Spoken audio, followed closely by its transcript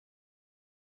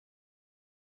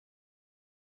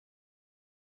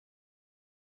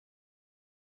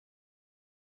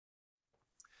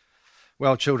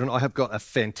Well, children, I have got a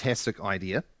fantastic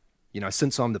idea.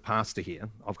 Since I'm the pastor here,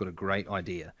 I've got a great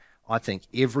idea. I think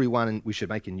we should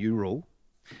make a new rule.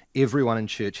 Everyone in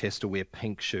church has to wear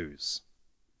pink shoes.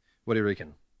 What do you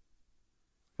reckon?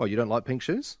 Well, you don't like pink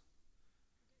shoes?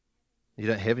 You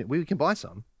don't have it? We can buy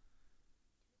some.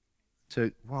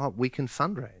 Well, we can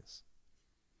fundraise.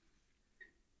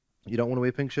 You don't want to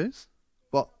wear pink shoes?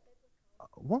 Well,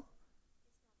 what?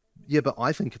 Yeah, but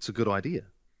I think it's a good idea.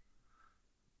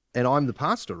 And I'm the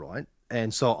pastor, right?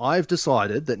 And so I've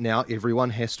decided that now everyone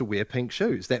has to wear pink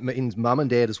shoes. That means mum and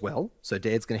dad as well. So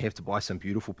dad's going to have to buy some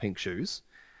beautiful pink shoes.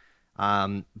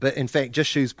 But in fact, just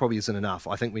shoes probably isn't enough.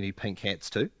 I think we need pink hats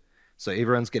too. So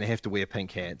everyone's going to have to wear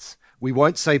pink hats. We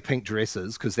won't say pink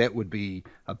dresses because that would be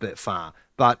a bit far.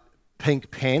 But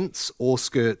pink pants or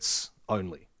skirts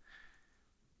only.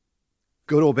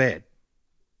 Good or bad?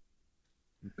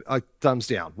 Thumbs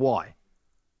down. Why?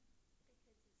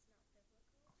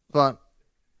 But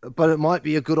it might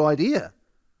be a good idea.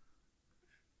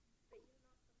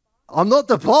 I'm not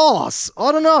the boss.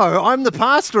 I don't know. I'm the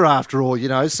pastor after all,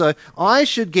 so I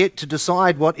should get to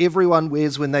decide what everyone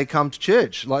wears when they come to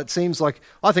church. It seems like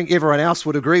I think everyone else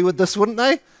would agree with this, wouldn't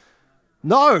they?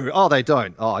 No. Oh, they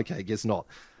don't. Oh, okay, guess not.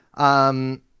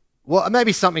 Well,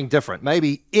 maybe something different.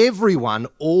 Maybe everyone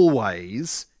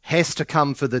always has to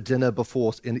come for the dinner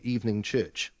before an evening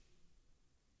church.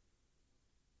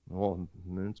 Oh,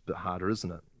 it's a bit harder,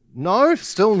 isn't it? No?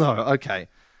 Still no. Okay.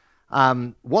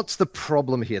 What's the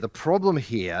problem here? The problem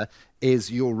here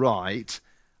is you're right.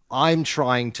 I'm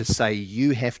trying to say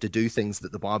you have to do things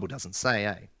that the Bible doesn't say,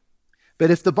 eh?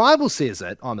 But if the Bible says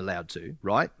it, I'm allowed to,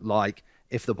 right? Like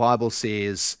if the Bible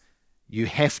says you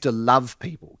have to love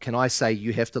people, can I say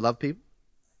you have to love people?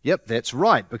 Yep, that's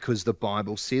right, because the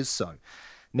Bible says so.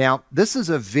 Now, this is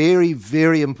a very,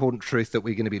 very important truth that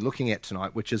we're going to be looking at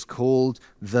tonight, which is called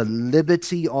the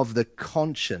liberty of the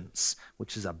conscience,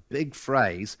 which is a big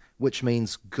phrase, which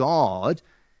means God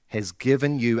has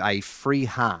given you a free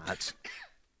heart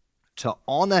to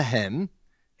honor him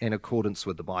in accordance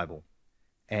with the Bible,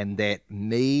 and that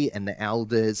me and the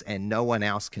elders and no one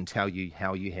else can tell you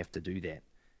how you have to do that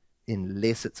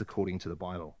unless it's according to the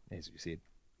Bible, as you said.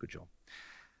 Good job.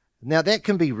 Now, that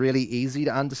can be really easy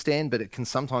to understand, but it can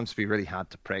sometimes be really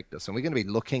hard to practice. And we're going to be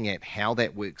looking at how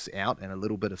that works out and a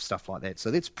little bit of stuff like that.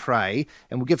 So let's pray,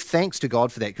 and we'll give thanks to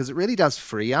God for that, because it really does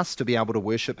free us to be able to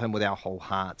worship him with our whole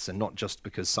hearts and not just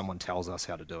because someone tells us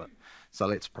how to do it. So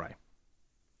let's pray.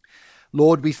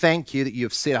 Lord, we thank you that you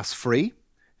have set us free,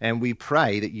 and we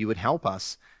pray that you would help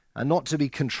us not to be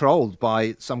controlled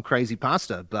by some crazy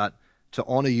pastor, but to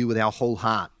honor you with our whole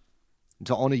heart, and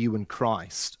to honor you in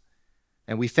Christ.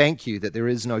 And we thank you that there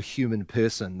is no human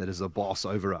person that is a boss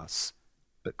over us,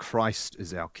 but Christ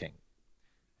is our King.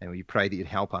 And we pray that you'd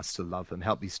help us to love him,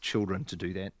 help these children to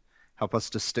do that, help us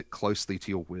to stick closely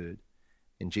to your word.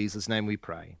 In Jesus' name we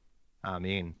pray.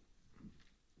 Amen.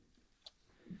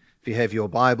 If you have your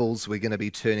Bibles, we're going to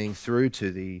be turning through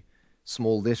to the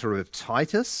small letter of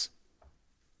Titus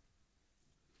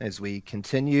as we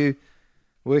continue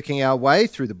working our way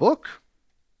through the book.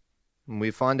 And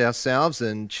we find ourselves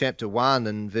in chapter 1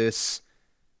 and verse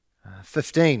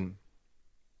 15.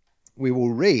 We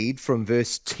will read from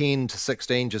verse 10 to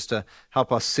 16 just to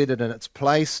help us set it in its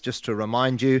place, just to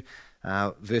remind you.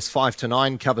 Verse 5 to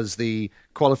 9 covers the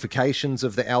qualifications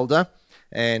of the elder,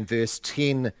 and verse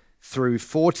 10 through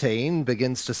 14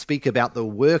 begins to speak about the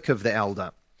work of the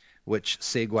elder, which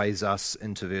segues us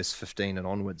into verse 15 and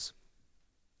onwards.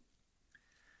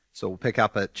 So we'll pick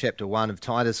up at chapter 1 of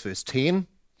Titus, verse 10.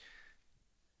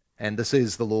 And this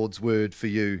is the Lord's word for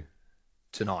you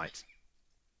tonight.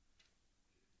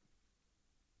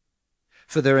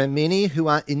 For there are many who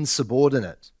are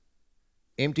insubordinate,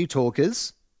 empty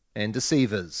talkers and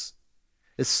deceivers,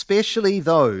 especially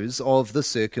those of the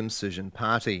circumcision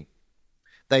party.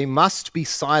 They must be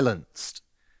silenced,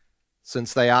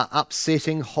 since they are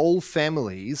upsetting whole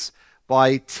families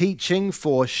by teaching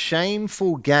for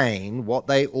shameful gain what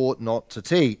they ought not to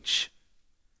teach.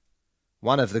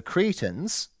 One of the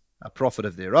Cretans, a prophet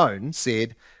of their own,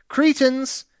 said,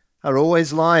 "Cretans are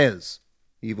always liars,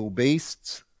 evil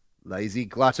beasts, lazy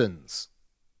gluttons."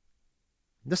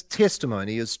 This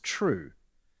testimony is true.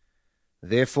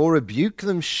 Therefore rebuke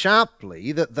them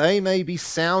sharply, that they may be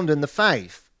sound in the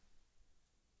faith,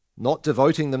 not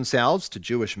devoting themselves to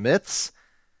Jewish myths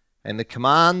and the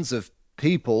commands of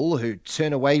people who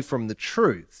turn away from the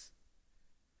truth.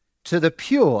 To the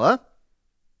pure,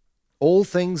 all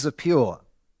things are pure.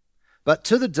 But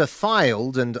to the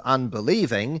defiled and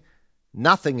unbelieving,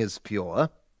 nothing is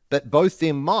pure, but both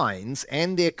their minds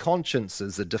and their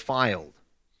consciences are defiled.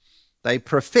 They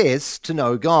profess to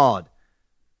know God,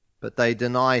 but they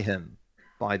deny him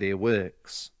by their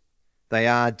works. They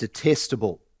are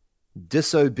detestable,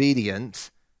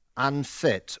 disobedient,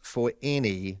 unfit for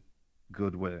any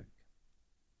good work.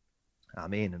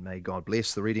 Amen. And may God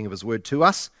bless the reading of his word to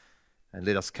us, and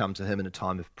let us come to him in a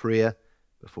time of prayer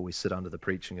before we sit under the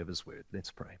preaching of his word.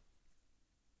 Let's pray.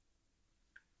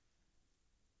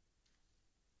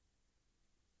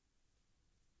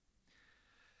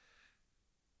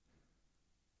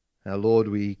 Our Lord,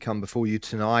 we come before you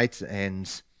tonight,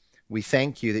 and we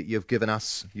thank you that you've given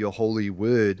us your holy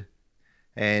word.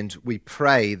 And we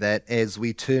pray that as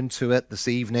we turn to it this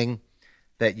evening,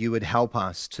 that you would help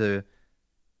us to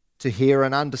hear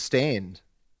and understand,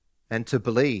 and to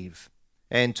believe,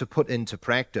 and to put into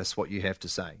practice what you have to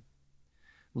say.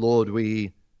 Lord,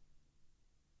 we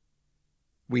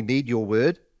need your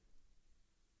word.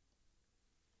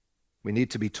 We need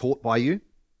to be taught by you.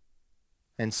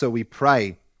 And so we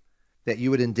pray that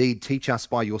you would indeed teach us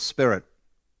by your Spirit.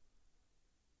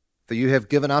 For you have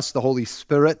given us the Holy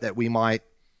Spirit that we might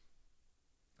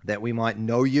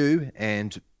know you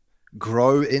and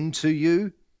grow into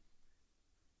you.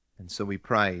 And so we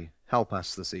pray, help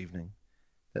us this evening,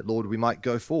 that, Lord, we might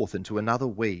go forth into another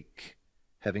week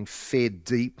having fed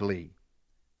deeply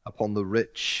upon the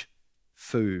rich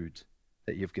food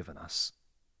that you've given us.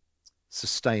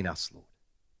 Sustain us, Lord.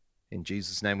 In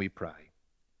Jesus' name we pray.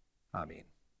 Amen.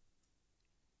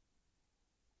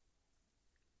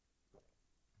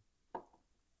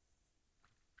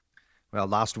 Well,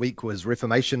 last week was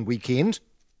Reformation weekend.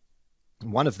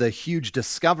 One of the huge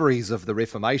discoveries of the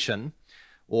Reformation,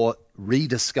 or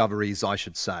rediscoveries, I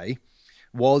should say,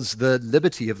 was the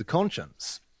liberty of the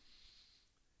conscience.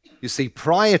 You see,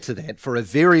 prior to that, for a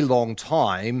very long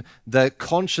time, the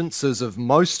consciences of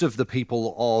most of the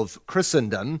people of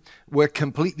Christendom were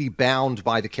completely bound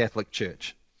by the Catholic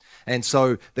Church. And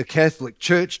so the Catholic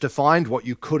Church defined what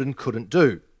you could and couldn't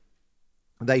do.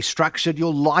 They structured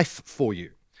your life for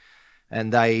you,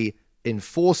 and they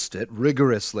enforced it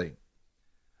rigorously.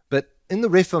 But in the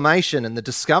Reformation and the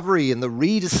discovery and the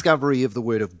rediscovery of the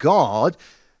Word of God,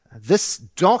 this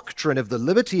doctrine of the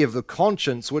liberty of the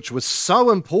conscience, which was so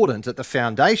important at the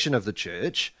foundation of the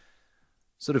church,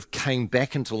 sort of came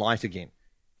back into light again.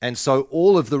 And so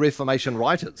all of the Reformation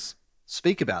writers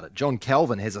speak about it. John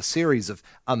Calvin has a series of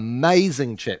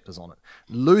amazing chapters on it.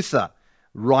 Luther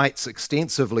writes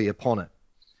extensively upon it.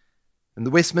 And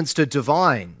the Westminster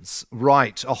Divines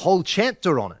write a whole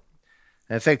chapter on it.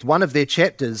 In fact, one of their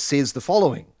chapters says the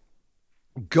following: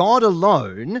 God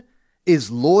alone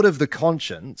is Lord of the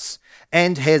conscience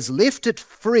and has left it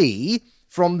free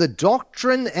from the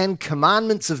doctrine and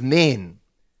commandments of men,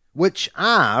 which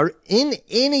are in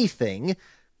anything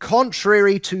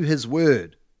contrary to his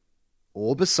word,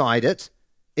 or beside it,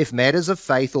 if matters of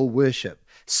faith or worship,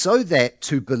 so that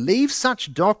to believe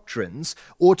such doctrines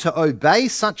or to obey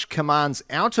such commands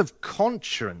out of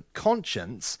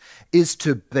conscience is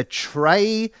to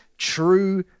betray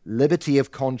true liberty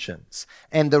of conscience,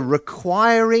 and the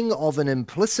requiring of an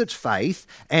implicit faith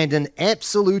and an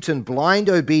absolute and blind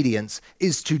obedience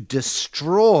is to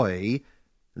destroy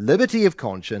liberty of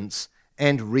conscience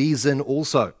and reason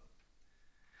also.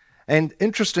 And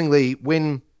interestingly,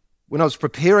 when I was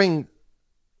preparing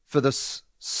for this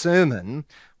sermon,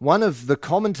 one of the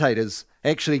commentators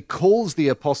actually calls the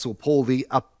Apostle Paul the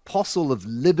Apostle of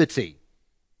Liberty.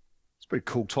 It's a pretty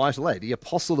cool title, eh? The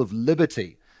Apostle of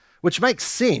Liberty, which makes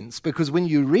sense because when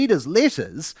you read his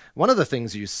letters, one of the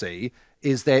things you see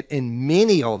is that in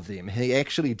many of them, he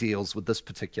actually deals with this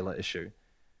particular issue: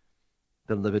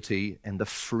 the liberty and the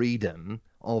freedom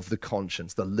of the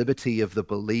conscience, the liberty of the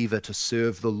believer to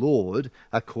serve the Lord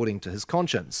according to his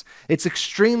conscience. It's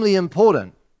extremely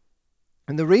important.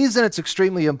 And the reason it's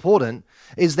extremely important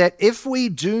is that if we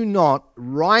do not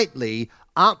rightly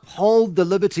uphold the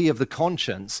liberty of the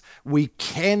conscience, we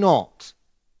cannot,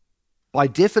 by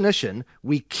definition,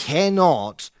 we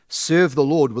cannot serve the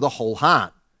Lord with a whole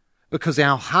heart, because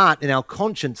our heart and our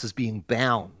conscience is being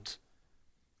bound.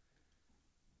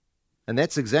 And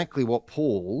that's exactly what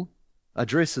Paul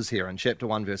addresses here in chapter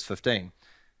 1, verse 15.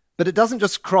 But it doesn't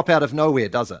just crop out of nowhere,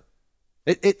 does it?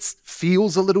 It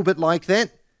feels a little bit like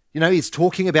that. You know, he's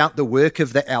talking about the work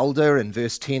of the elder in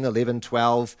verse 10, 11,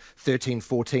 12, 13,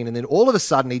 14, and then all of a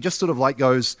sudden he just sort of like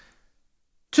goes,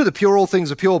 to the pure all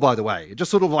things are pure, by the way. It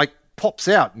just sort of like pops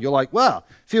out, and you're like, wow,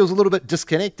 feels a little bit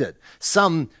disconnected.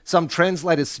 Some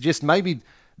translators suggest maybe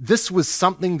this was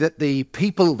something that the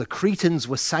people, the Cretans,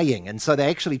 were saying, and so they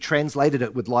actually translated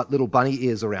it with like little bunny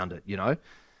ears around it, you know.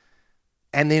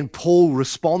 And then Paul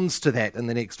responds to that in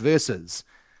the next verses.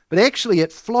 But actually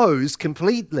it flows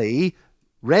completely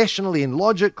rationally and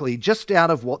logically just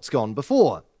out of what's gone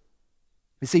before.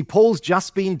 You see, Paul's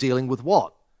just been dealing with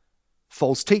what?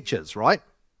 False teachers, right?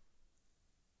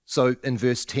 So in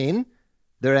verse 10,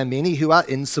 there are many who are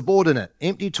insubordinate,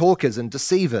 empty talkers and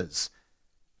deceivers,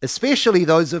 especially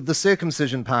those of the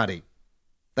circumcision party.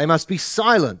 They must be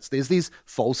silenced. There's these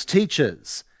false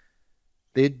teachers.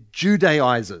 They're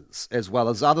Judaizers as well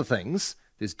as other things.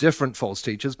 There's different false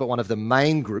teachers, but one of the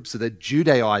main groups are the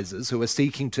Judaizers who are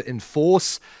seeking to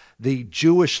enforce the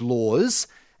Jewish laws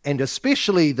and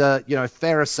especially the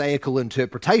Pharisaical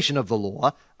interpretation of the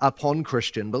law upon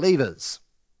Christian believers.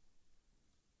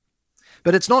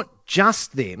 But it's not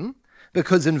just them,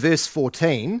 because in verse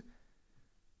 14,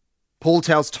 Paul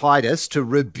tells Titus to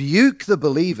rebuke the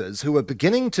believers who are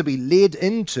beginning to be led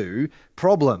into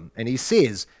problem. And he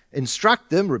says, instruct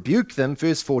them, rebuke them,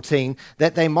 verse 14,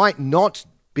 that they might not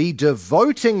be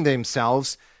devoting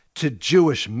themselves to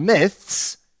Jewish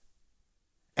myths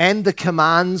and the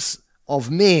commands of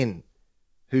men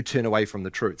who turn away from the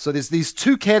truth. So there's these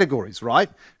two categories, right?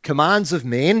 Commands of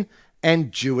men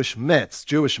and Jewish myths.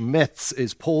 Jewish myths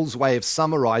is Paul's way of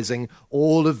summarizing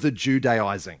all of the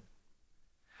Judaizing.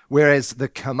 Whereas the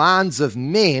commands of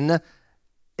men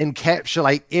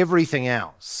encapsulate everything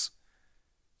else.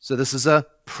 So this is a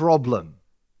problem,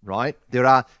 right? There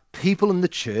are people in the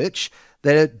church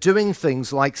that are doing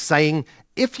things like saying,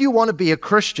 if you want to be a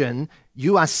Christian,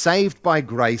 you are saved by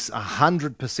grace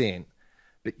 100%,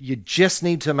 but you just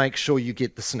need to make sure you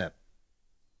get the snip.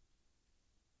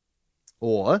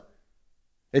 Or,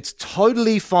 it's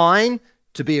totally fine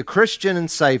to be a Christian and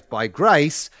saved by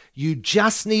grace, you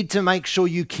just need to make sure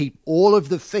you keep all of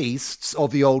the feasts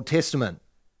of the Old Testament.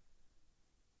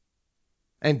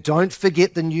 And don't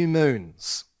forget the new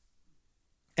moons.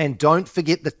 And don't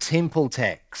forget the temple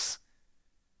tax.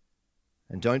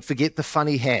 And don't forget the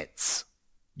funny hats.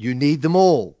 You need them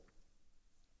all.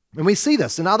 And we see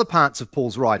this in other parts of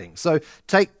Paul's writing. So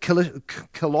take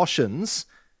Colossians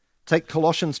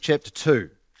chapter 2.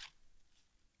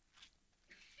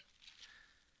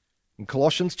 In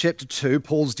Colossians chapter 2,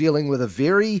 Paul's dealing with a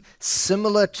very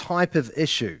similar type of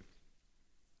issue.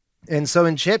 And so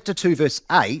in chapter 2, verse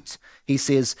 8, he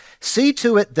says, see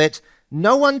to it that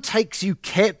no one takes you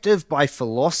captive by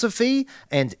philosophy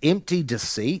and empty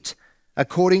deceit,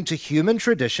 according to human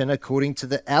tradition, according to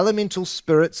the elemental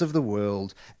spirits of the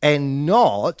world, and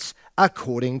not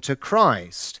according to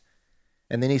Christ.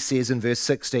 And then he says in verse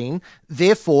 16,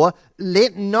 therefore,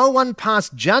 let no one pass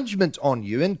judgment on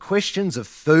you in questions of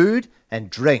food and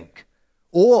drink,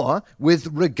 or with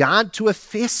regard to a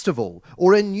festival,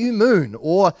 or a new moon,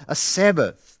 or a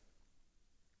Sabbath.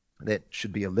 That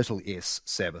should be a little s,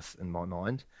 Sabbath, in my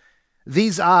mind.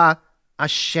 These are a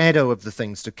shadow of the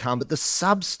things to come, but the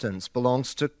substance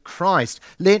belongs to Christ.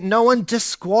 Let no one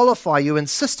disqualify you,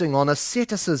 insisting on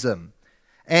asceticism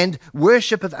and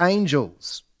worship of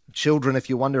angels. Children, if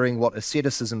you're wondering what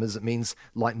asceticism is, it means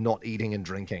like not eating and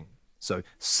drinking. So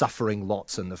suffering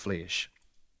lots in the flesh.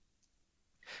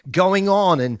 Going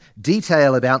on in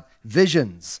detail about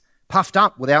visions, puffed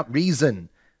up without reason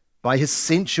by his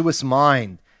sensuous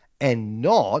mind, and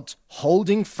not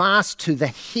holding fast to the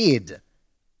head,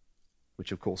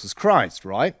 which of course is Christ,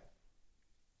 right?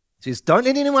 It says, don't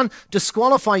let anyone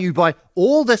disqualify you by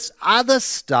all this other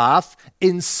stuff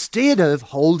instead of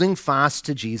holding fast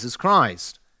to Jesus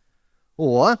Christ.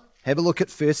 Or have a look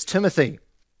at 1 Timothy.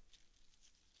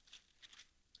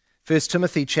 1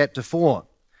 Timothy chapter 4.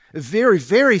 A very,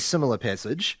 very similar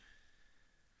passage.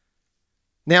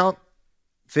 Now,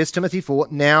 1 Timothy 4,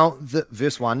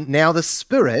 verse 1, now the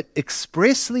Spirit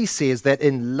expressly says that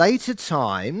in later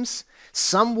times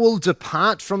some will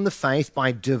depart from the faith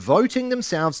by devoting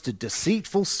themselves to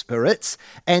deceitful spirits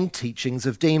and teachings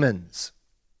of demons,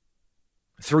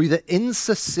 through the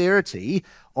insincerity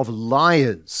of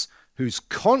liars, whose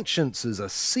consciences are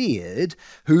seared,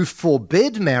 who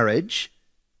forbid marriage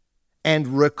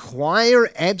and require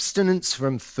abstinence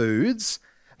from foods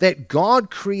that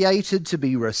God created to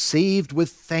be received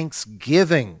with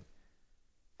thanksgiving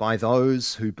by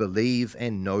those who believe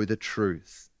and know the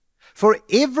truth. For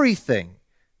everything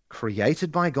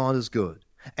created by God is good,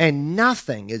 and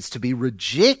nothing is to be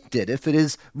rejected if it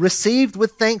is received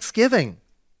with thanksgiving,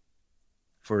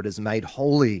 for it is made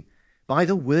holy by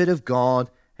the word of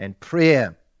God and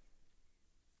prayer.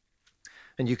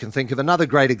 And you can think of another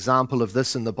great example of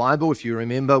this in the Bible. If you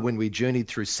remember when we journeyed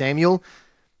through Samuel,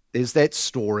 there's that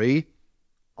story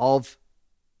of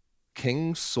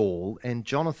King Saul and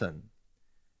Jonathan.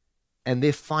 And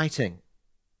they're fighting.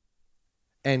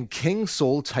 And King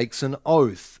Saul takes an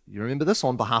oath. You remember this?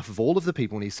 On behalf of all of the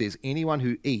people. And he says, anyone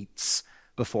who eats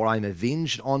before I'm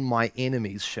avenged on my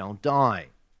enemies shall die.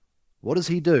 What does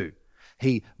he do?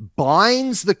 He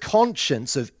binds the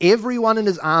conscience of everyone in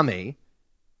his army,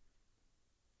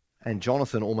 and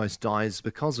Jonathan almost dies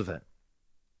because of it.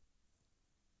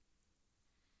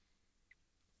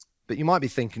 But you might be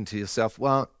thinking to yourself,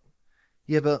 well,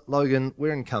 yeah, but Logan,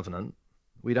 we're in covenant.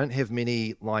 We don't have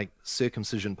many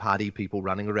circumcision party people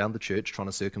running around the church trying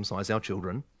to circumcise our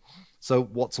children. So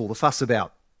what's all the fuss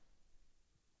about?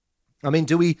 I mean,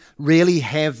 do we really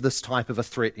have this type of a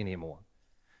threat anymore?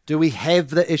 Do we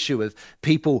have the issue of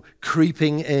people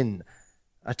creeping in,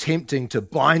 attempting to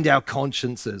bind our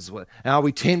consciences? Are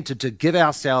we tempted to give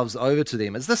ourselves over to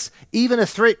them? Is this even a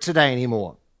threat today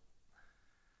anymore?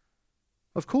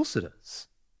 Of course it is.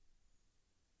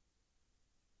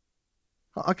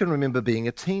 I can remember being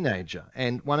a teenager,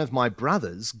 and one of my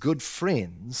brother's good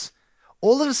friends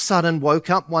all of a sudden woke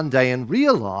up one day and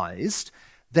realized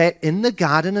that in the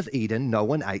Garden of Eden, no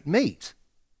one ate meat.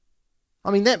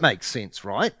 I mean, that makes sense,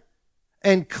 right?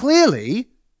 And clearly,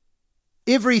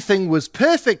 everything was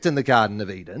perfect in the Garden of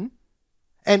Eden,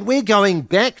 and we're going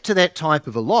back to that type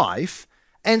of a life,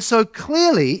 and so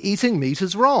clearly eating meat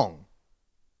is wrong.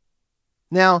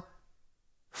 Now,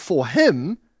 for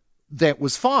him, that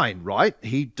was fine, right?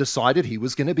 He decided he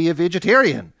was going to be a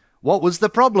vegetarian. What was the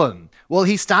problem? Well,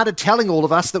 he started telling all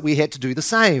of us that we had to do the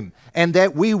same, and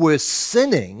that we were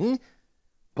sinning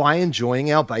by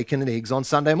enjoying our bacon and eggs on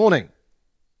Sunday morning.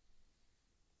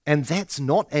 And that's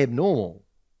not abnormal.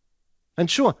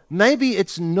 And sure, maybe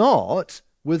it's not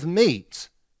with meat.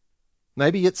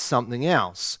 Maybe it's something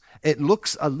else. It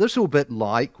looks a little bit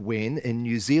like when in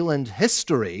New Zealand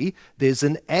history, there's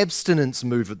an abstinence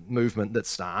movement that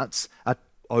starts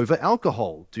over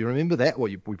alcohol. Do you remember that?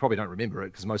 Well, we probably don't remember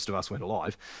it because most of us weren't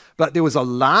alive. But there was a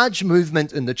large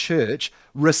movement in the church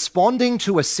responding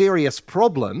to a serious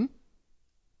problem,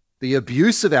 the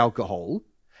abuse of alcohol,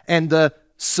 and the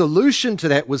solution to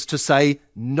that was to say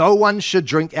no one should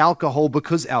drink alcohol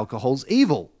because alcohol's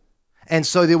evil. And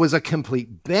so there was a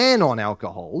complete ban on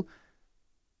alcohol.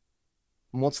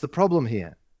 And what's the problem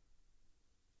here?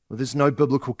 Well, there's no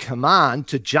biblical command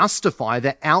to justify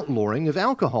the outlawing of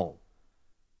alcohol.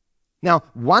 Now,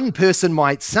 one person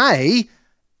might say,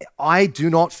 I do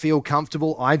not feel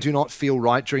comfortable, I do not feel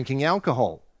right drinking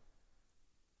alcohol.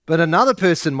 But another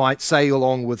person might say,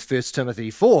 along with 1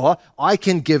 Timothy 4, I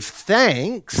can give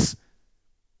thanks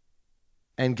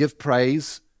and give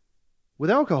praise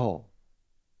with alcohol.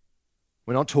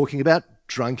 We're not talking about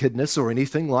drunkenness or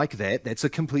anything like that. That's a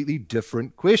completely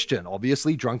different question.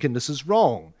 Obviously, drunkenness is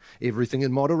wrong. Everything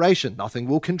in moderation. Nothing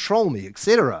will control me,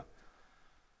 etc.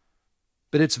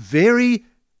 But it's very,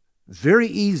 very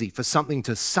easy for something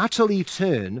to subtly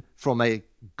turn from a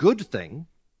good thing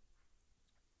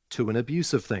to an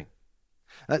abusive thing.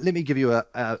 Let me give you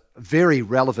a very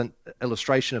relevant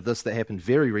illustration of this that happened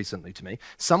very recently to me.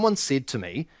 Someone said to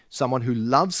me, someone who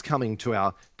loves coming to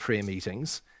our prayer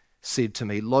meetings, said to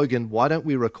me, Logan, why don't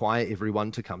we require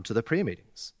everyone to come to the prayer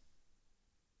meetings?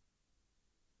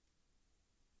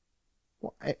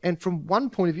 Well, and from one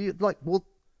point of view, well,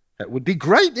 it would be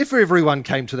great if everyone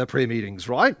came to the prayer meetings,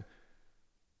 right?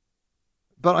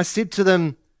 But I said to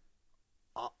them,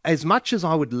 as much as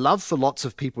I would love for lots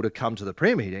of people to come to the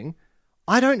prayer meeting,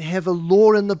 I don't have a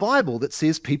law in the Bible that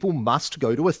says people must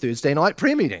go to a Thursday night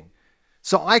prayer meeting.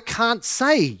 So I can't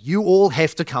say you all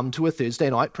have to come to a Thursday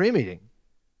night prayer meeting.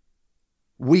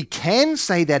 We can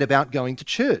say that about going to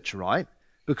church, right?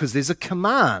 Because there's a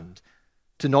command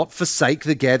to not forsake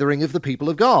the gathering of the people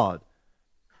of God.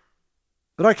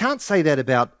 But I can't say that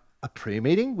about a prayer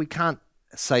meeting. We can't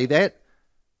say that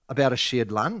about a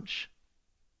shared lunch.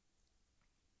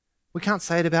 We can't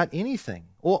say it about anything.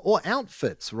 Or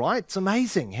outfits, right? It's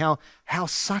amazing how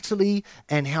subtly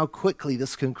and how quickly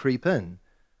this can creep in.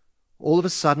 All of a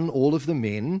sudden, all of the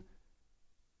men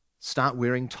start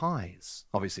wearing ties.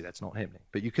 Obviously, that's not happening,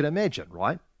 but you can imagine,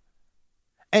 right?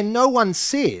 And no one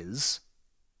says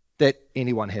that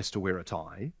anyone has to wear a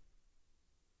tie,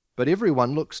 but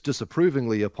everyone looks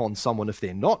disapprovingly upon someone if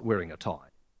they're not wearing a tie.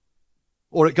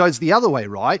 Or it goes the other way,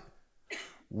 right?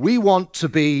 We want to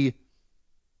be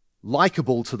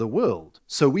likable to the world,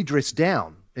 so we dress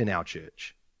down in our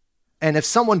church. And if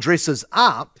someone dresses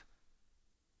up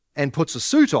and puts a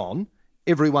suit on,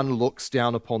 everyone looks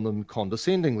down upon them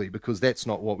condescendingly because that's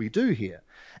not what we do here.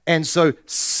 And so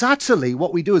subtly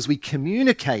what we do is we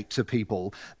communicate to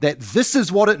people that this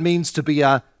is what it means to be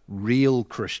a real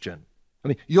Christian. I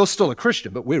mean, you're still a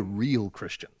Christian, but we're real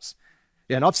Christians.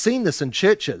 Yeah, and I've seen this in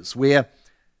churches where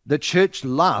the church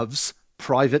loves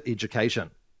private education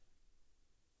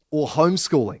or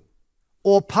homeschooling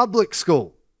or public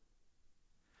school.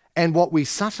 And what we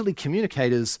subtly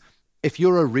communicate is If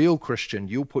you're a real Christian,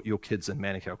 you'll put your kids in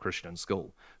Manukau Christian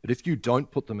School. But if you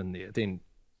don't put them in there, then,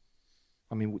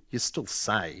 you're still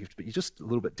saved, but you're just a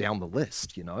little bit down the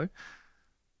list,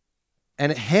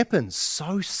 And it happens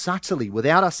so subtly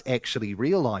without us actually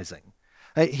realizing.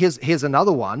 Here's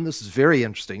another one. This is very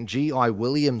interesting. G.I.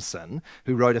 Williamson,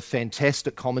 who wrote a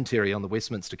fantastic commentary on the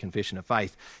Westminster Confession of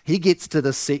Faith, he gets to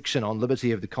this section on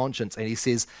liberty of the conscience, and he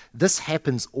says, this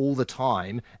happens all the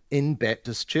time in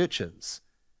Baptist churches.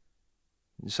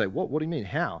 You say, what do you mean?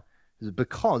 How?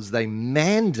 Because they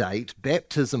mandate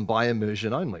baptism by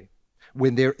immersion only,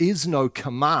 when there is no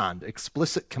command,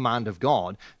 explicit command of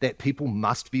God, that people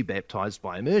must be baptized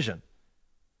by immersion.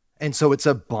 And so it's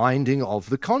a binding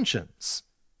of the conscience.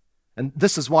 And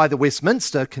this is why the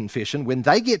Westminster Confession, when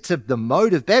they get to the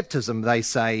mode of baptism, they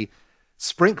say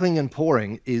sprinkling and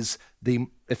pouring is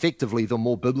effectively the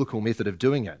more biblical method of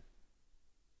doing it.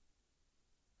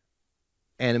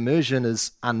 And immersion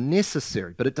is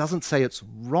unnecessary, but it doesn't say it's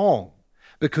wrong,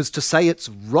 because to say it's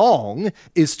wrong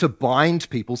is to bind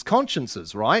people's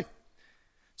consciences, right?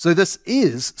 So this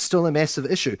is still a massive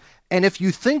issue. And if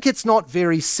you think it's not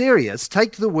very serious,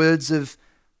 take the words of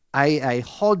A.A.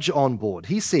 Hodge on board.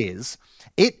 He says,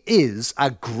 it is a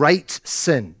great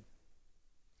sin,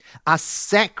 a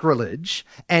sacrilege,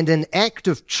 and an act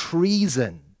of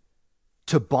treason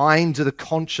to bind the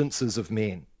consciences of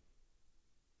men.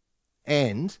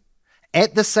 And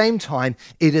at the same time,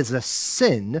 it is a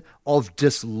sin of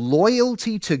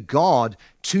disloyalty to God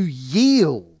to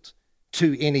yield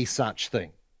to any such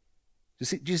thing.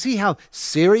 Do you see how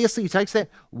seriously he takes that?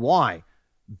 Why?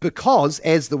 Because,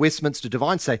 as the Westminster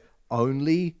Divines say,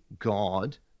 only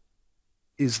God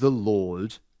is the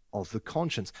Lord of the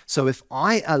conscience. So if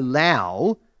I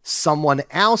allow someone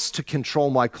else to control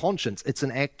my conscience,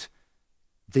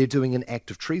 they're doing an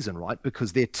act of treason, right?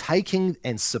 Because they're taking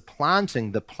and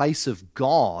supplanting the place of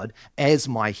God as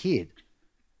my head.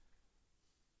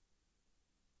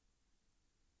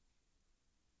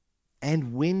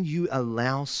 And when you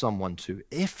allow someone to,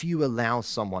 if you allow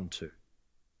someone to,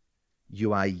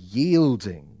 you are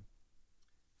yielding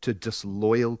to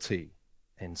disloyalty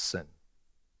and sin.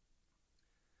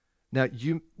 Now,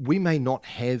 we may not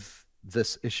have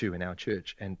this issue in our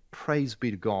church, and praise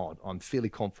be to God, I'm fairly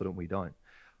confident we don't.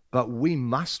 But we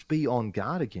must be on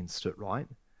guard against it, right?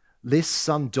 Lest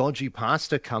some dodgy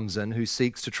pastor comes in who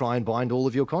seeks to try and bind all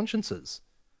of your consciences.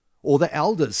 Or the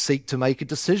elders seek to make a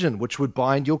decision which would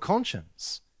bind your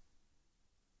conscience.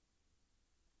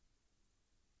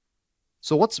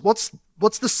 So what's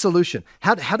the solution?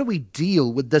 How do we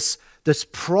deal with this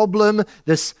problem,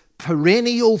 this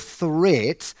perennial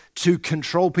threat to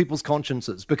control people's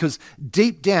consciences? Because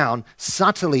deep down,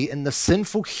 subtly in the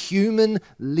sinful human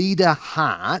leader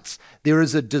heart, there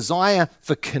is a desire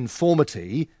for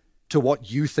conformity to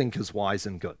what you think is wise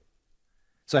and good.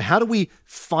 So how do we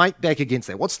fight back against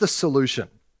that? What's the solution?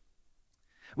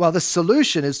 Well, the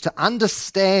solution is to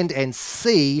understand and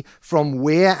see from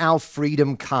where our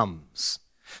freedom comes.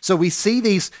 So we see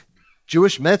these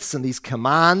Jewish myths and these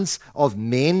commands of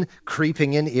men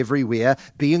creeping in everywhere,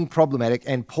 being problematic,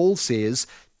 and Paul says,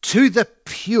 to the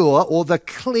pure or the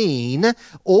clean,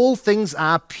 all things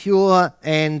are pure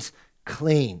and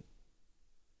clean.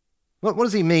 What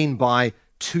does he mean by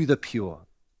to the pure?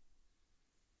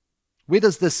 Where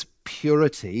does this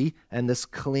purity and this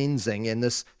cleansing and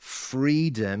this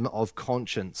freedom of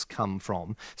conscience come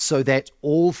from so that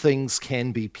all things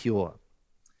can be pure?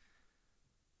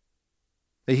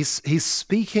 He's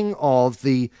speaking of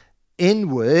the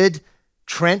inward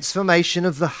transformation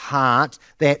of the heart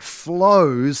that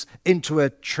flows into a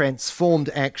transformed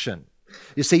action.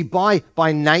 You see, by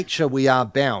nature we are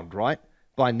bound, right?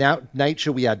 By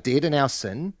nature we are dead in our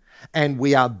sin, and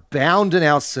we are bound in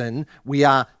our sin. We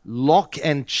are lock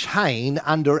and chain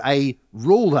under a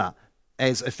ruler,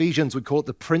 as Ephesians would call it,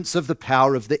 the prince of the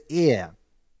power of the air.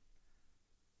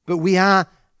 But we are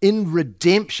in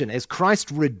redemption, as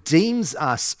Christ redeems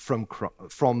us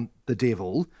from the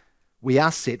devil, we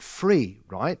are set free,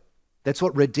 right? That's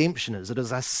what redemption is. It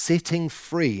is a setting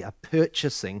free, a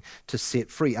purchasing to set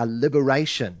free, a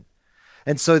liberation.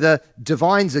 And so the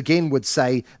divines again would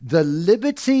say, the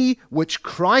liberty which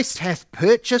Christ hath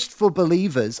purchased for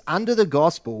believers under the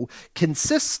gospel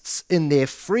consists in their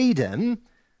freedom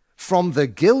from the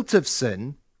guilt of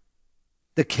sin,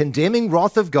 the condemning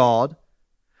wrath of God,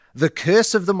 the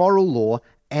curse of the moral law,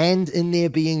 and in their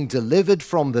being delivered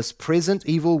from this present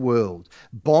evil world,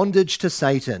 bondage to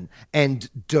Satan, and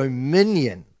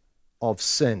dominion of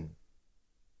sin.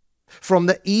 From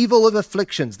the evil of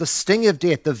afflictions, the sting of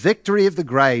death, the victory of the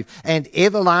grave, and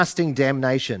everlasting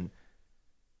damnation.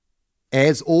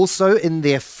 as also in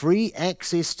their free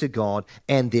access to God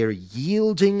and their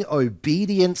yielding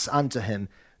obedience unto him,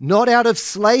 not out of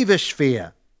slavish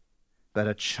fear, but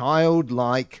a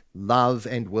childlike love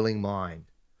and willing mind.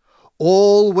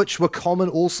 All which were common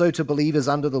also to believers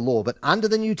under the law. But under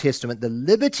the New Testament, the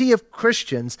liberty of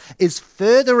Christians is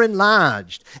further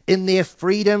enlarged in their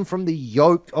freedom from the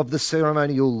yoke of the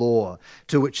ceremonial law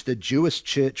to which the Jewish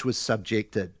church was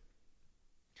subjected,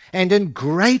 and in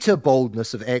greater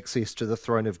boldness of access to the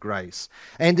throne of grace,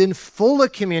 and in fuller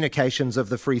communications of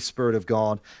the free Spirit of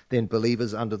God than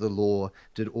believers under the law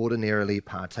did ordinarily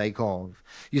partake of.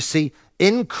 You see,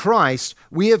 in Christ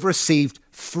we have received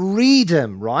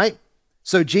freedom, right?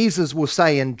 So Jesus will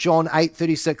say in John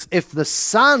 8:36, if the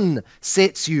Son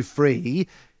sets you free,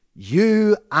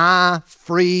 you are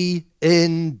free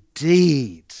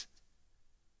indeed.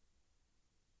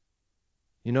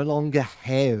 You no longer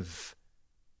have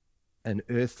an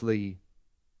earthly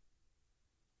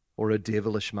or a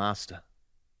devilish master.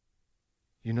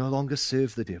 You no longer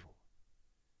serve the devil.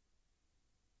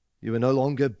 You are no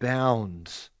longer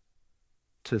bound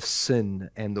to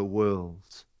sin and the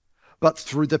world. But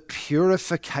through the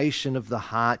purification of the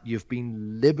heart, you've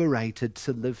been liberated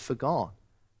to live for God.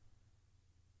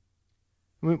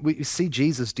 We see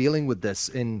Jesus dealing with this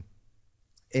in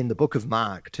the book of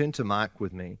Mark. Turn to Mark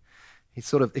with me. He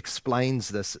sort of explains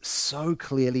this so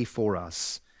clearly for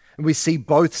us. And we see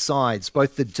both sides,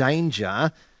 both the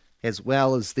danger as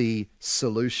well as the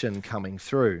solution coming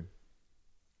through.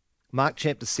 Mark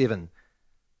chapter 7,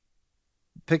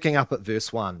 picking up at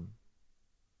verse 1.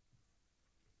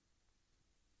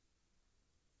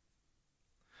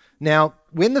 Now,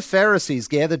 when the Pharisees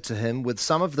gathered to him with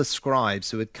some of the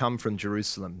scribes who had come from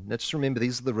Jerusalem, now just remember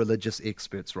these are the religious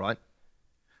experts, right?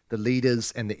 The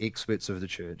leaders and the experts of the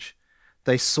church.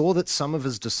 They saw that some of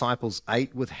his disciples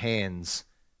ate with hands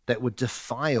that were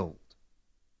defiled,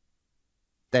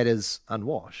 that is,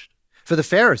 unwashed. For the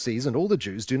Pharisees and all the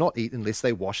Jews do not eat unless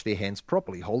they wash their hands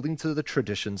properly, holding to the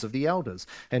traditions of the elders.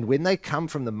 And when they come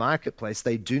from the marketplace,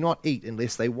 they do not eat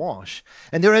unless they wash.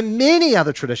 And there are many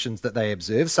other traditions that they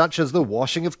observe, such as the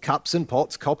washing of cups and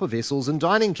pots, copper vessels, and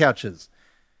dining couches.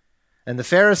 And the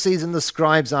Pharisees and the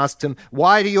scribes asked him,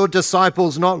 why do your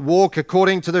disciples not walk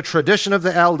according to the tradition of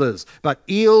the elders, but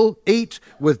eat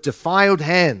with defiled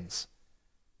hands?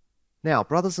 Now,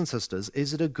 brothers and sisters,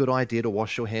 is it a good idea to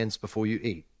wash your hands before you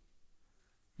eat?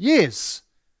 Yes.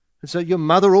 And so your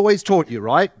mother always taught you,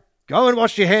 right? Go and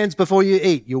wash your hands before you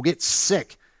eat. You'll get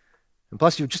sick. And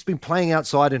plus, you've just been playing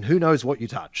outside and who knows what you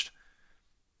touched.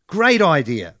 Great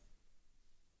idea.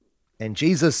 And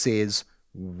Jesus says,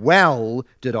 well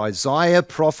did Isaiah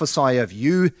prophesy of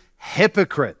you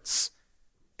hypocrites.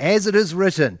 As it is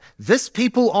written, this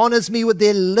people honors me with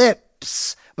their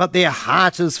lips, but their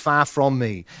heart is far from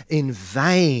me. In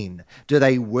vain do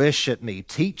they worship me,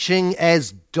 teaching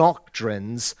as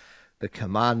doctrines the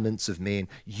commandments of men.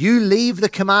 You leave the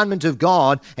commandment of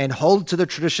God and hold to the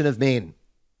tradition of men.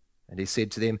 And he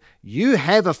said to them, you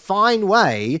have a fine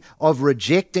way of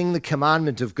rejecting the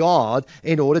commandment of God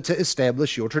in order to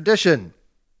establish your tradition.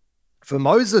 For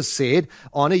Moses said,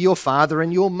 honor your father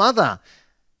and your mother,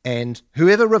 and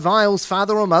whoever reviles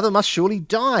father or mother must surely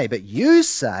die. But you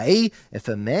say, if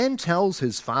a man tells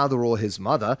his father or his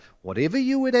mother, whatever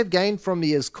you would have gained from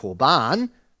me is korban,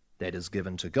 that is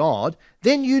given to God,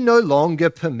 then you no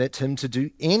longer permit him to do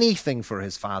anything for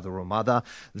his father or mother,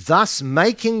 thus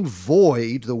making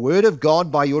void the word of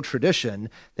God by your tradition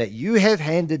that you have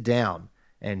handed down,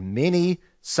 and many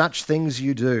such things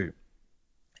you do.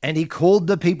 And he called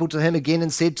the people to him again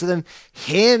and said to them,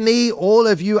 hear me, all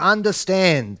of you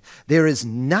understand. There is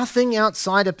nothing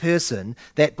outside a person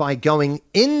that by going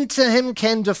into him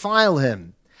can defile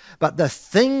him, but the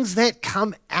things that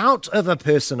come out of a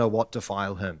person are what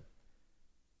defile him.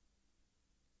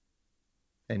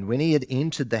 And when he had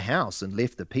entered the house and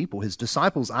left the people, his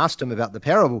disciples asked him about the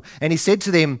parable, and he said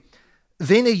to them,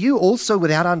 then are you also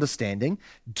without understanding?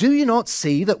 Do you not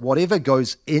see that whatever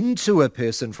goes into a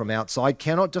person from outside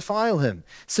cannot defile him,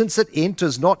 since it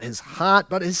enters not his heart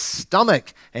but his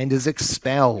stomach and is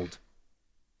expelled?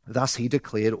 Thus he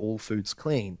declared all foods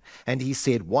clean. And he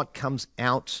said, what comes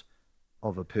out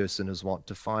of a person is what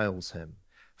defiles him.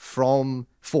 For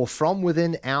from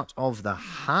within, out of the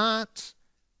heart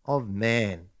of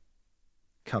man,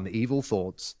 come evil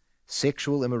thoughts,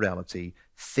 sexual immorality,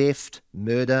 theft,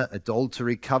 murder,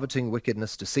 adultery, coveting,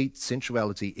 wickedness, deceit,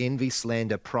 sensuality, envy,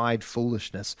 slander, pride,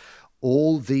 foolishness.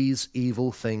 All these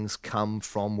evil things come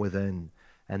from within,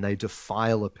 and they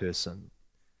defile a person.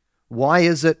 Why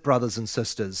is it, brothers and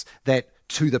sisters, that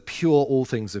to the pure, all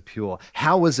things are pure?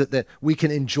 How is it that we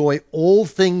can enjoy all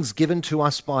things given to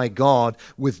us by God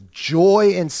with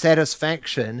joy and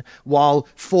satisfaction, while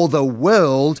for the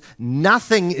world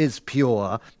nothing is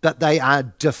pure, but they are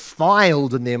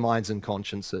defiled in their minds and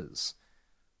consciences?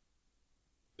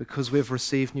 Because we've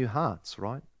received new hearts,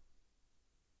 right?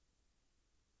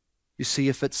 You see,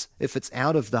 if it's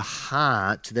out of the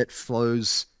heart that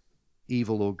flows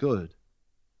evil or good,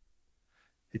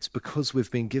 it's because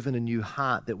we've been given a new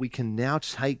heart that we can now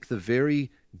take the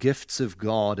very gifts of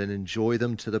God and enjoy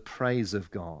them to the praise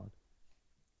of God.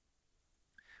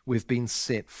 We've been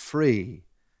set free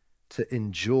to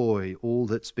enjoy all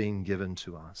that's been given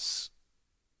to us.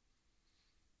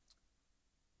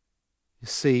 You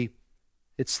see,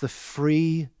 it's the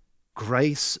free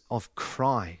grace of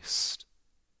Christ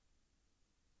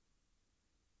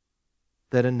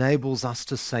that enables us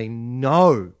to say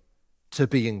no to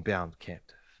being bound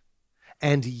captive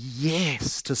and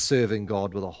yes to serving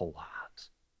God with a whole heart.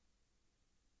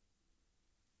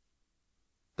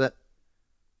 But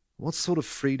what sort of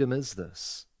freedom is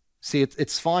this? See,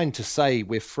 it's fine to say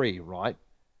we're free, right?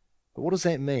 But what does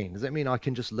that mean? Does that mean I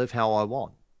can just live how I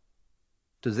want?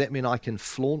 Does that mean I can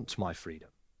flaunt my freedom?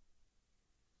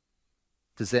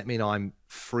 Does that mean I'm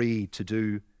free to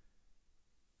do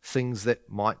things that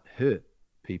might hurt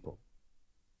people?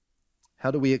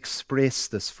 How do we express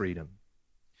this freedom?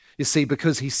 You see,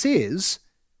 because he says,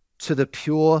 to the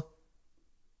pure,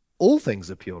 all things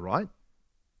are pure, right?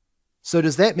 So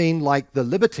does that mean, like the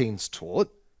libertines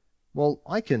taught, well,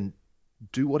 I can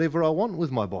do whatever I want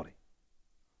with my body.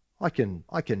 I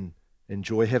can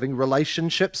enjoy having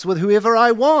relationships with whoever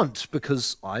I want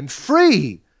because I'm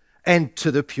free. And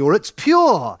to the pure, it's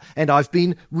pure. And I've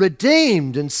been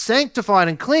redeemed and sanctified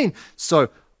and clean. So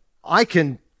I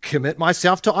can commit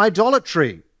myself to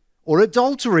idolatry or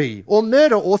adultery or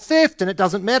murder or theft, and it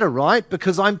doesn't matter, right?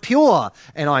 Because I'm pure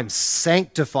and I'm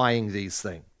sanctifying these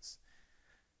things.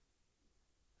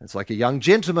 It's like a young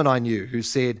gentleman I knew who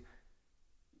said,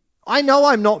 I know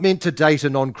I'm not meant to date a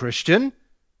non-Christian,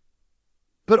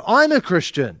 but I'm a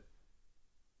Christian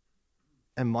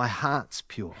and my heart's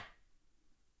pure.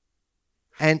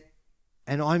 And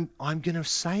I'm going to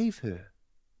save her.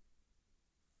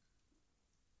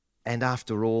 And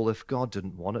after all, if God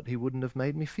didn't want it, he wouldn't have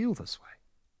made me feel this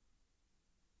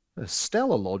way. A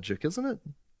stellar logic, isn't it?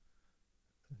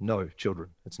 No, children,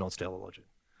 it's not stellar logic.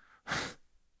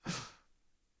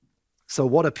 So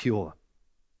what are pure?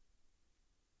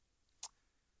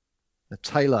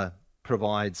 Taylor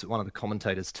provides, one of the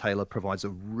commentators, Taylor, provides a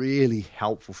really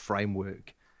helpful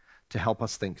framework to help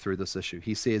us think through this issue.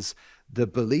 He says, the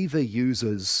believer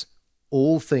uses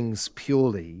all things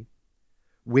purely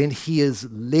when he is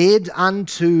led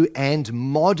unto and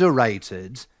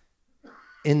moderated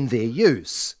in their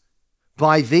use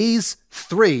by these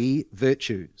three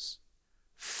virtues: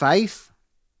 faith,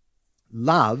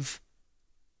 love,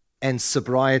 and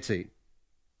sobriety.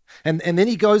 And then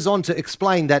he goes on to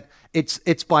explain that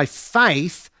it's by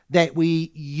faith that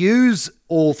we use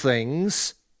all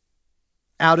things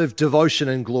out of devotion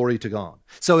and glory to God.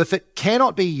 So if it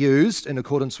cannot be used in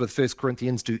accordance with 1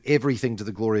 Corinthians, do everything to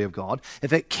the glory of God,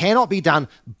 if it cannot be done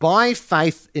by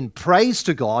faith in praise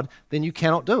to God, then you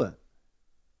cannot do it.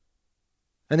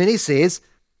 And then he says,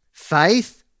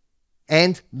 faith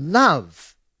and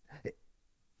love.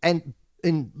 And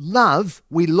in love,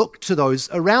 we look to those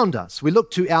around us. We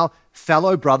look to our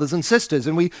fellow brothers and sisters,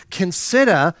 and we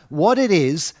consider what it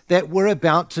is that we're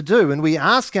about to do. And we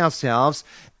ask ourselves,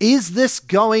 is this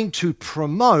going to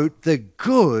promote the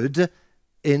good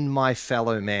in my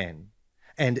fellow man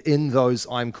and in those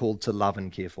I'm called to love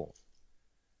and care for?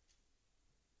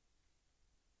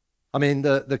 I mean,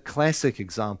 the classic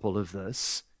example of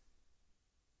this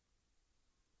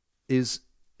is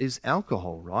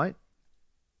alcohol, right?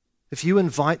 If you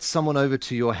invite someone over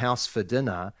to your house for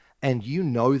dinner and you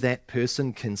know that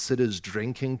person considers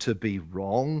drinking to be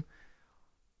wrong,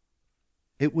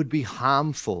 it would be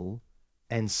harmful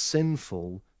and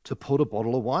sinful to put a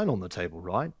bottle of wine on the table,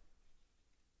 right?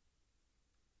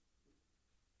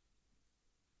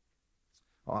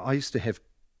 I used to have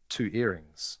 2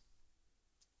 earrings.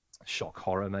 Shock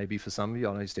horror maybe for some of you.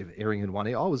 I used to have an earring in one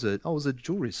ear. I was a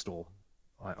jewelry store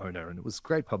owner, and it was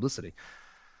great publicity.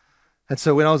 And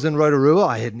so when I was in Rotorua,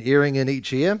 I had an earring in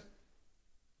each ear,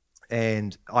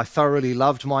 and I thoroughly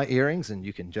loved my earrings, and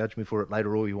you can judge me for it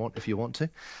later all you want if you want to.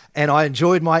 And I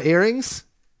enjoyed my earrings,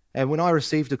 and when I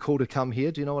received a call to come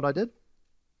here, do you know what I did?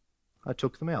 I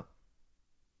took them out.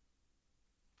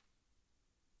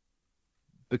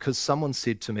 Because someone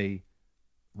said to me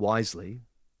wisely,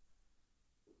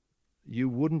 you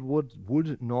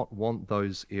would not want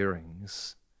those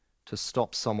earrings to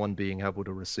stop someone being able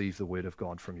to receive the word of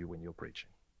God from you when you're preaching.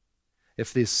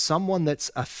 If there's someone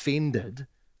that's offended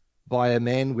by a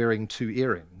man wearing 2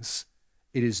 earrings,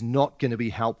 it is not going to be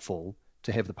helpful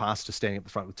to have the pastor standing at the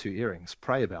front with 2 earrings.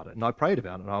 Pray about it. And I prayed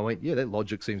about it, and I went, yeah, that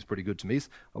logic seems pretty good to me.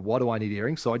 Why do I need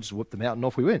earrings? So I just whipped them out, and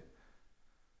off we went.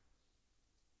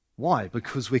 Why?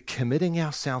 Because we're committing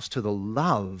ourselves to the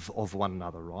love of one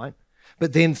another, right?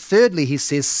 But then thirdly, he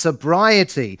says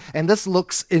sobriety, and this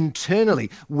looks internally.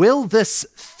 Will this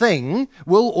thing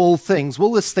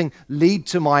lead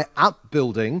to my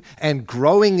upbuilding and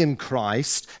growing in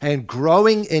Christ and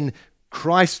growing in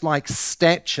Christ-like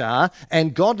stature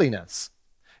and godliness?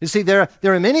 You see, there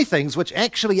are many things which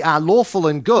actually are lawful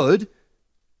and good,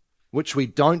 which we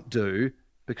don't do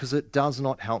because it does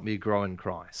not help me grow in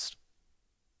Christ.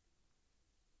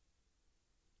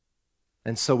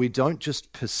 And so we don't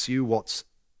just pursue what's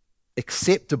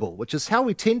acceptable, which is how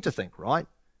we tend to think, right?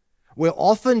 We're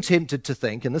often tempted to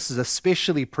think, and this is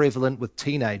especially prevalent with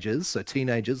teenagers, so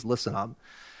teenagers, listen up.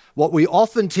 What we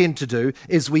often tend to do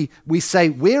is we say,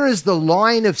 where is the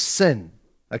line of sin?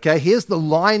 Okay, here's the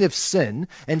line of sin.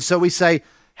 And so we say,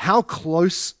 how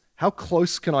close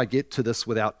can I get to this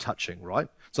without touching, right?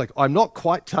 It's like, I'm not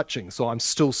quite touching, so I'm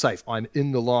still safe. I'm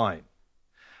in the line.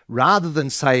 Rather than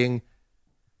saying,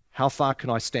 how far can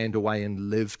I stand away and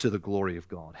live to the glory of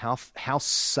God? How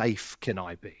safe can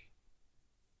I be?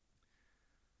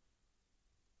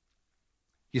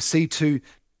 You see, to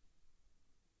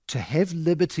have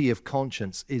liberty of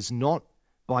conscience is not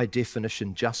by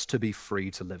definition just to be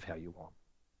free to live how you want.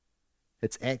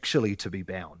 It's actually to be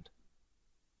bound.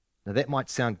 Now that might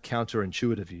sound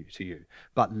counterintuitive to you,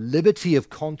 but liberty of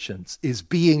conscience is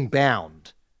being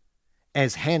bound,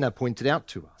 as Hannah pointed out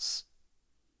to us.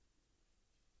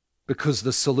 Because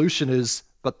the solution is,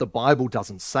 but the Bible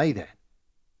doesn't say that.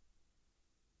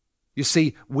 You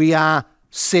see, we are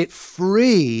set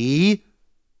free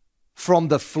from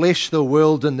the flesh, the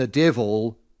world, and the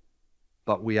devil,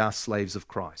 but we are slaves of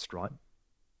Christ, right?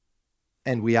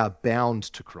 And we are bound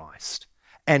to Christ.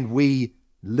 And we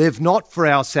live not for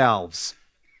ourselves,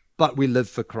 but we live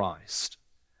for Christ.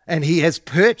 And He has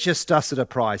purchased us at a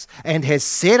price and has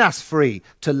set us free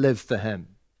to live for Him.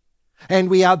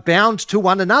 And we are bound to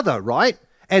one another, right?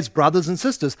 As brothers and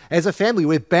sisters, as a family,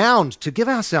 we're bound to give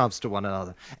ourselves to one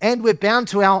another. And we're bound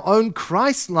to our own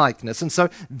Christ-likeness. And so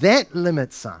that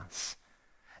limits us.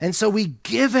 And so we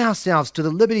give ourselves to the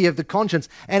liberty of the conscience.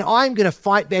 And I'm going to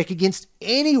fight back against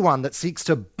anyone that seeks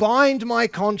to bind my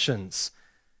conscience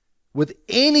with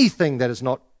anything that is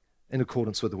not in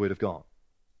accordance with the Word of God.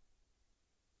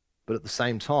 But at the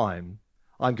same time,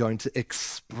 I'm going to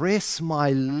express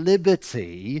my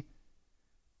liberty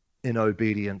in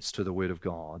obedience to the Word of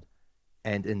God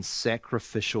and in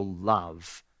sacrificial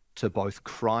love to both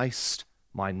Christ,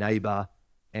 my neighbor,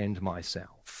 and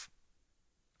myself.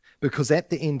 Because at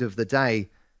the end of the day,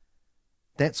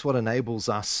 that's what enables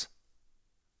us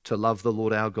to love the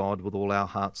Lord our God with all our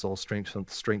heart, soul, strength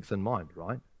and mind,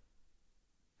 right?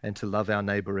 And to love our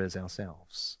neighbor as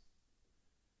ourselves,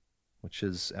 which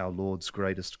is our Lord's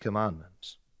greatest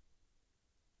commandment.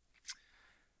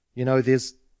 You know,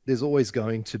 there's always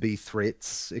going to be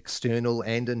threats, external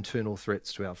and internal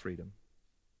threats to our freedom.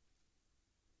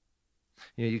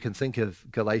 You know, you can think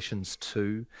of Galatians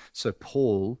 2. So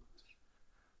Paul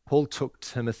took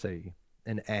Timothy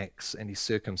in Acts and he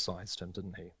circumcised him,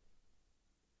 didn't he?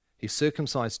 He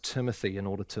circumcised Timothy in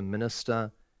order to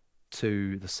minister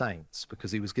to the saints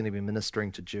because he was going to be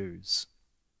ministering to Jews.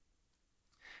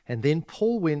 And then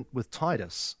Paul went with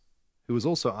Titus, who was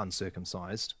also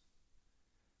uncircumcised,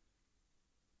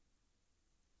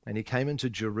 and he came into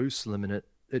Jerusalem, and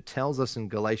it tells us in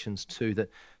Galatians 2 that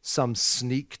some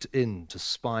sneaked in to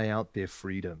spy out their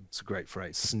freedom. It's a great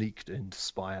phrase, sneaked in to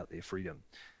spy out their freedom.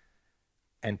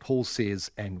 And Paul says,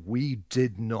 and we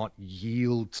did not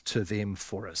yield to them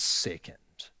for a second.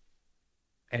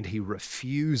 And he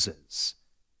refuses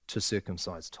to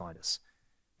circumcise Titus.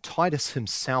 Titus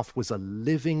himself was a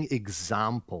living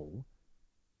example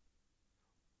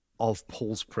of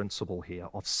Paul's principle here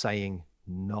of saying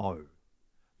no,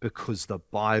 because the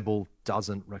Bible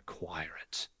doesn't require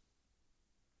it.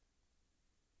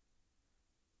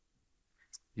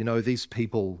 You know, these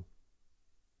people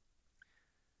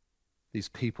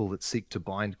that seek to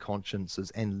bind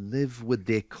consciences and live with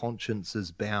their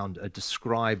consciences bound are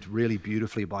described really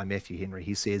beautifully by Matthew Henry.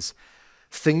 He says,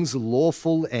 things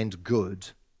lawful and good,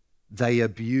 they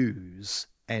abuse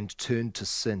and turn to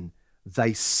sin.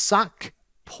 They suck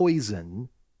poison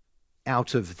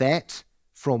out of that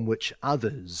from which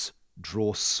others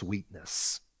draw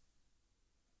sweetness.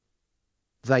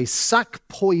 They suck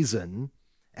poison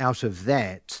out of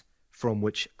that from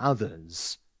which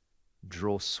others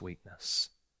draw sweetness.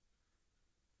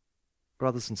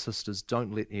 Brothers and sisters,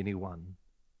 don't let anyone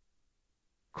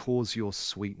cause your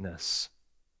sweetness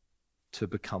to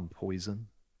become poison.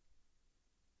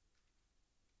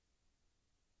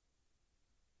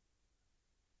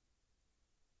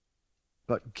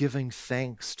 But giving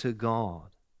thanks to God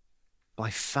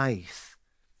by faith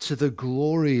to the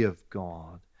glory of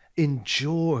God,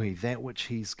 enjoy that which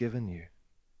He's given you.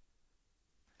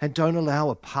 And don't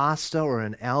allow a pastor or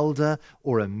an elder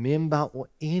or a member or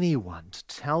anyone to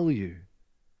tell you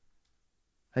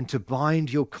and to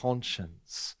bind your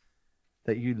conscience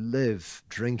that you live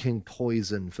drinking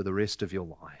poison for the rest of your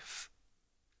life.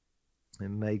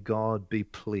 And may God be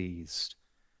pleased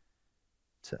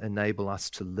to enable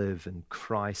us to live in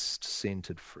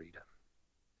Christ-centered freedom.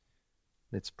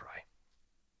 Let's pray.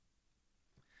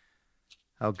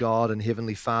 Our God and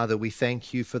Heavenly Father, we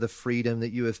thank you for the freedom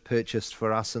that you have purchased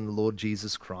for us in the Lord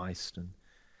Jesus Christ. And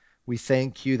we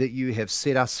thank you that you have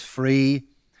set us free,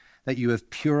 that you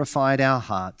have purified our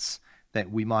hearts,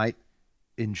 that we might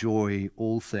enjoy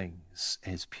all things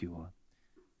as pure.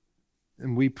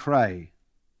 And we pray,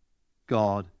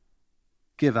 God,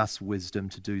 give us wisdom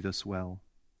to do this well.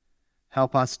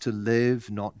 Help us to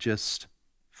live not just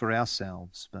for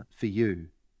ourselves, but for you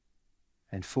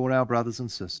and for our brothers and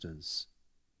sisters,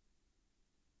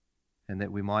 and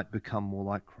that we might become more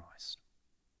like Christ.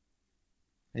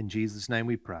 In Jesus' name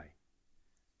we pray.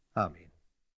 Amen.